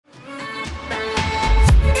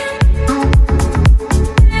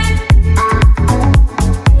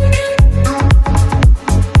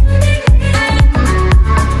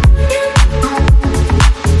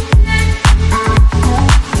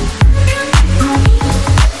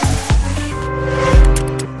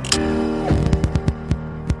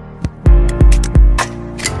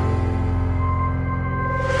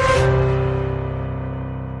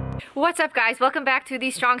What's up, guys? Welcome back to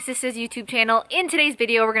the Strong.Sistas YouTube channel. In today's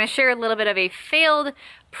video, we're going to share a little bit of a failed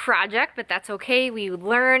project, but that's okay. We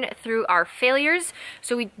learn through our failures.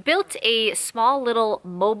 So we built a small little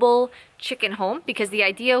mobile chicken home because the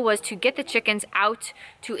idea was to get the chickens out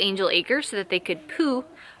to Angel Acres so that they could poo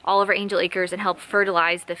all over Angel Acres and help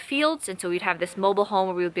fertilize the fields. And so we'd have this mobile home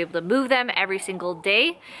where we would be able to move them every single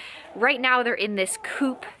day. Right now they're in this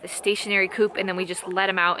coop, the stationary coop, and then we just let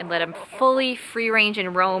them out and let them fully free range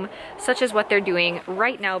and roam, such as what they're doing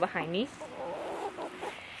right now behind me.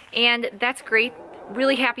 And that's great.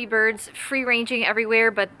 Really happy birds, free ranging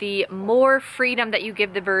everywhere, but the more freedom that you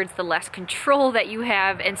give the birds, the less control that you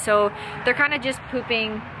have. And so they're kind of just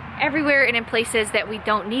pooping everywhere and in places that we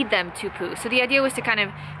don't need them to poo. So the idea was to kind of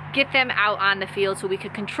get them out on the field so we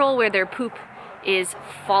could control where their poop is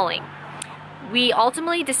falling. We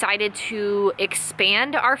ultimately decided to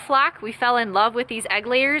expand our flock. We fell in love with these egg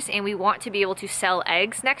layers and we want to be able to sell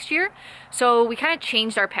eggs next year. So we kind of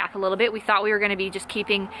changed our path a little bit. We thought we were going to be just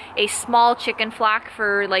keeping a small chicken flock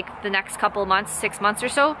for like the next couple months, 6 months or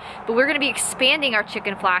so. But we're going to be expanding our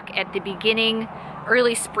chicken flock at the beginning,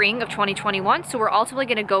 early spring of 2021. So we're ultimately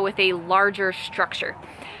going to go with a larger structure.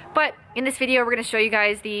 But in this video, we're going to show you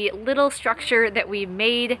guys the little structure that we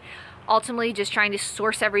made. Ultimately just trying to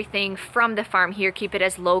source everything from the farm here, keep it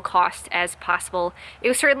as low cost as possible. It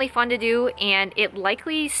was certainly fun to do and it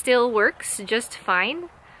likely still works just fine.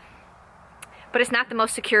 But it's not the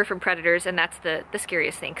most secure from predators, and that's the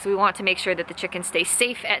scariest thing because we want to make sure that the chickens stay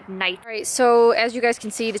safe at night. All right, so as you guys can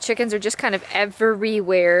see, the chickens are just kind of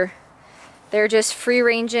everywhere. They're just free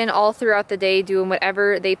ranging all throughout the day, doing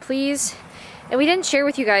whatever they please. And we didn't share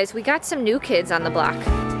with you guys, we got some new kids on the block.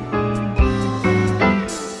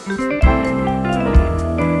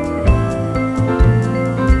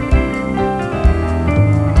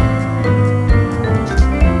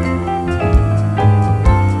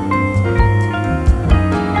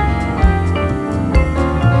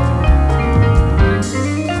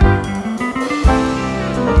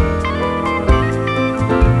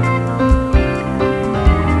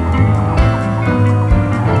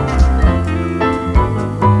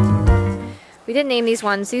 We didn't name these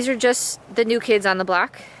ones. These are just the new kids on the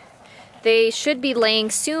block. They should be laying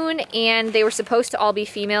soon, and they were supposed to all be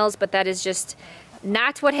females, but that is just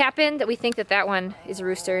not what happened. We think that that one is a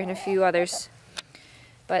rooster and a few others.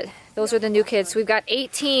 But those are the new kids. So we've got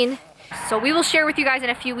 18. So we will share with you guys in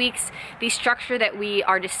a few weeks the structure that we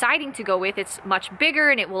are deciding to go with. It's much bigger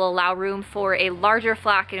and it will allow room for a larger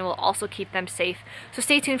flock and it will also keep them safe. So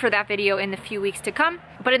stay tuned for that video in the few weeks to come.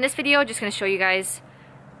 But in this video, I'm just going to show you guys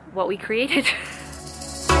what we created.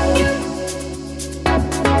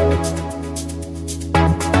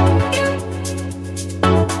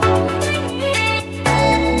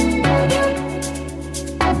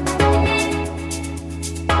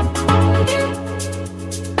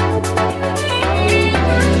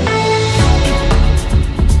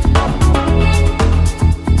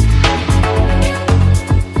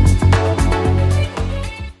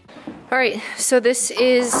 Alright, so this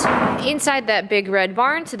is inside that big red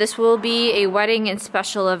barn, so this will be a wedding and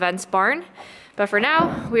special events barn. But for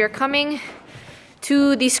now, we are coming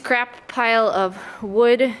to the scrap pile of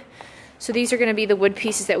wood. So these are going to be the wood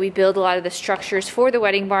pieces that we build a lot of the structures for the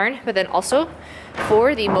wedding barn, but then also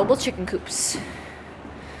for the mobile chicken coops.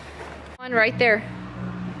 One right there.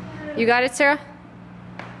 You got it, Sarah?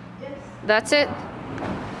 Yes. That's it?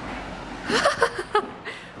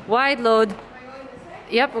 Wide load.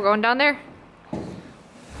 Yep, we're going down there.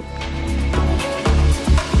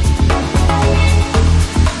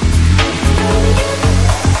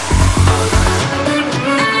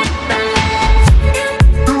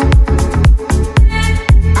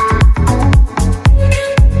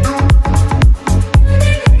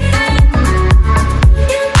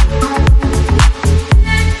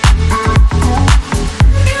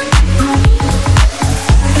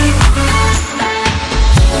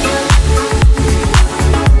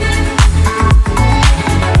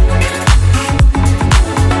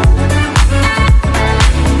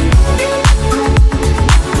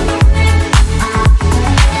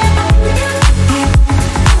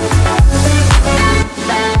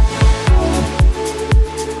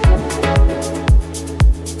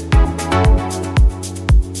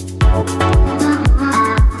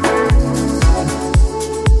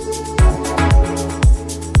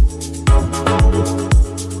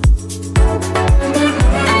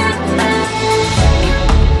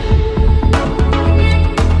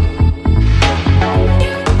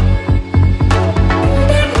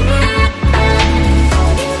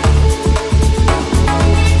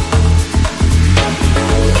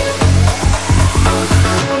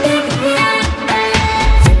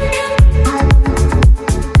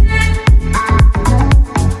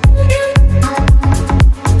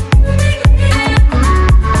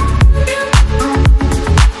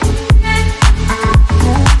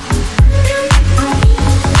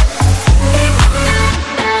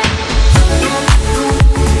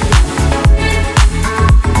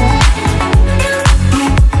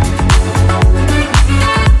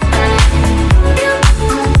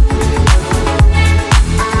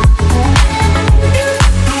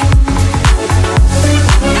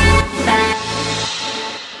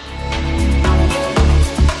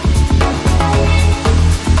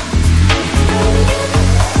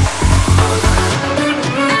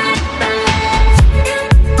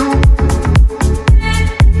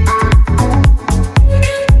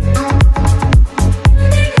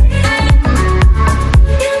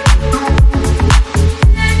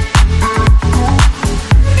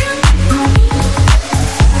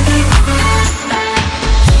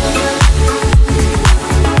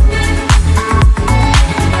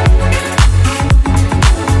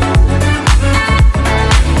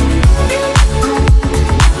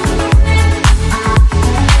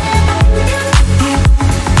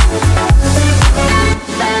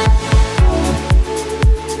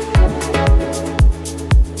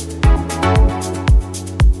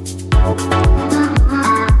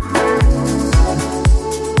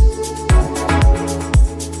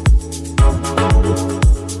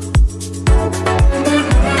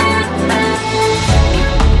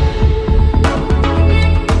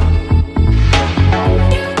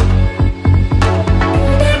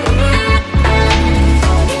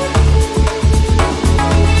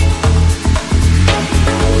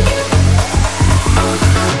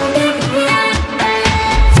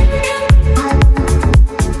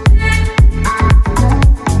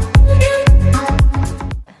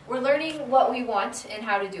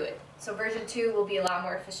 do it. So version 2 will be a lot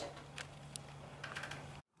more efficient.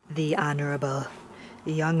 The Honorable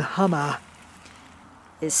Young Hummer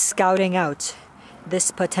is scouting out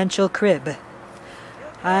this potential crib.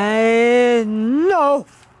 I know!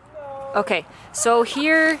 Okay, so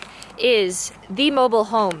here is the mobile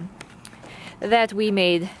home that we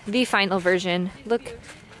made, the final version. Look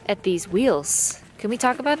at these wheels. Can we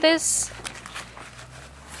talk about this?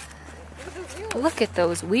 Look at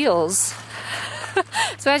those wheels.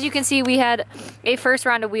 So as you can see, we had a first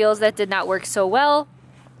round of wheels that did not work so well.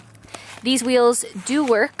 These wheels do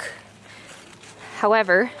work.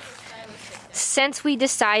 However, since we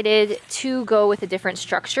decided to go with a different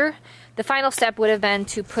structure, the final step would have been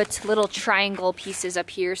to put little triangle pieces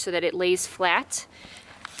up here so that it lays flat.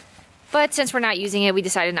 But since we're not using it, we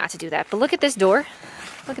decided not to do that. But look at this door.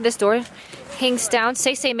 Look at this door. Hangs down.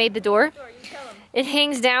 Say made the door. It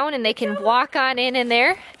hangs down and they can walk on in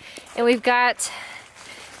there. And we've got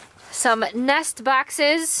some nest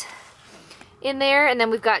boxes in there, and then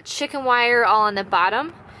we've got chicken wire all on the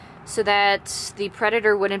bottom so that the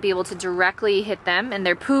predator wouldn't be able to directly hit them and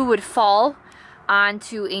their poo would fall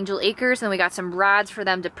onto Angel Acres. And then we got some rods for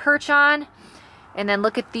them to perch on. And then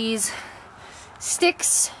look at these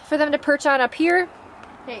sticks for them to perch on up here.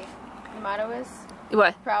 Hey, the motto is?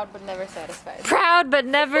 What? Proud but never satisfied. Proud but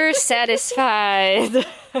never satisfied.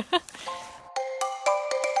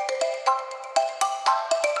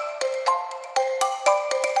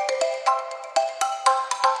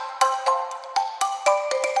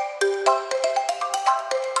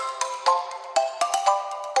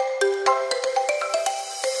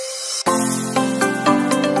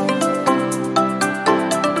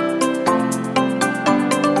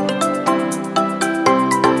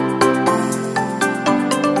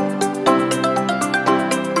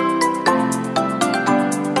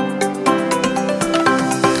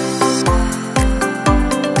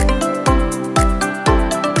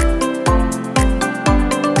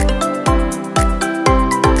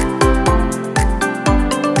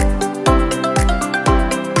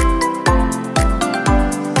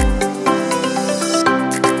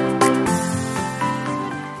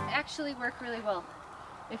 Really well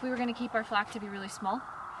if we were going to keep our flock to be really small,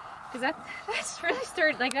 because that's really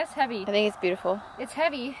sturdy, like that's heavy. I think it's beautiful. It's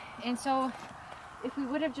heavy, and so if we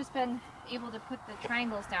would have just been able to put the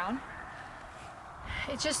triangles down,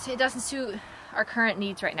 it doesn't suit our current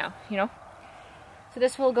needs right now, you know. So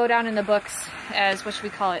this will go down in the books as, what should we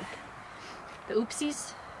call it? The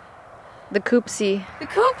oopsies? The coopsie. The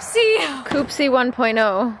coopsie! Coopsie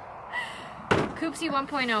 1.0. Coopsie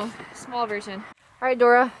 1.0, small version. All right,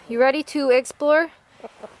 Dora, you ready to explore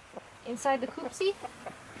inside the coopsie?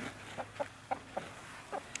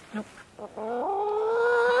 Nope.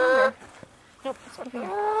 Under. Nope, it's over here.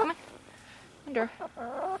 Come on. Under. Come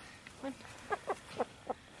on.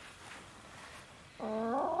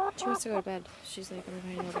 She wants to go to bed. She's like,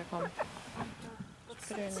 I'm going to go back home. Just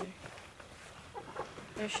put her in there.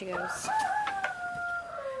 There she goes.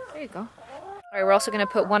 There you go. All right, we're also going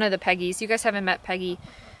to put one of the Peggies. You guys haven't met Peggy.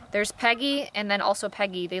 There's Peggy and then also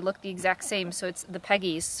Peggy. They look the exact same, so it's the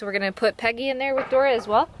Peggies. So we're gonna put Peggy in there with Dora as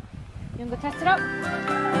well. You wanna go test it out? There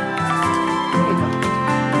you go.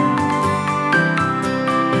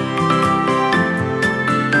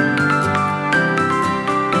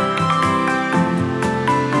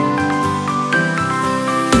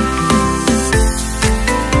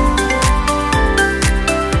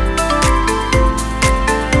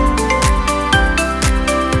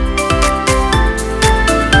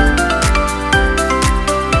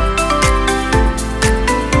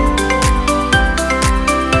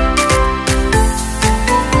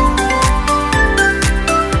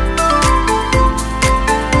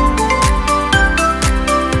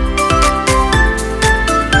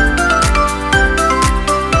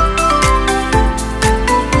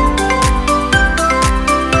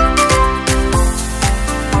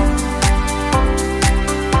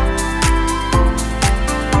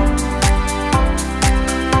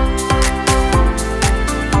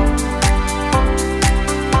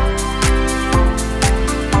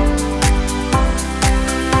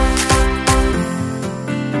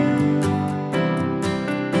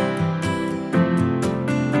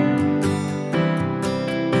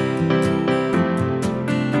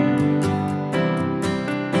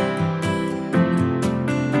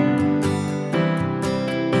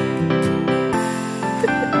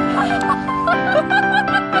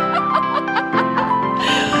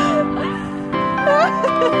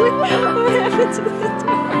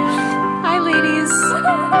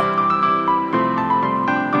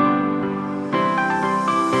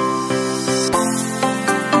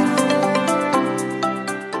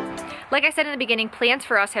 Like I said in the beginning, plans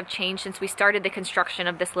for us have changed since we started the construction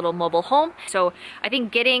of this little mobile home. So I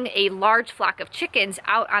think getting a large flock of chickens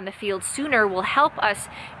out on the field sooner will help us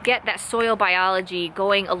get that soil biology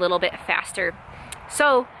going a little bit faster.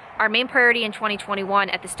 So our main priority in 2021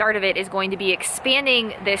 at the start of it is going to be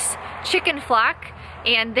expanding this chicken flock,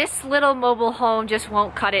 and this little mobile home just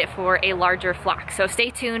won't cut it for a larger flock. So stay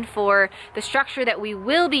tuned for the structure that we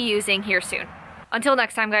will be using here soon. Until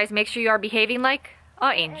next time, guys, make sure you are behaving like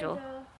an angel.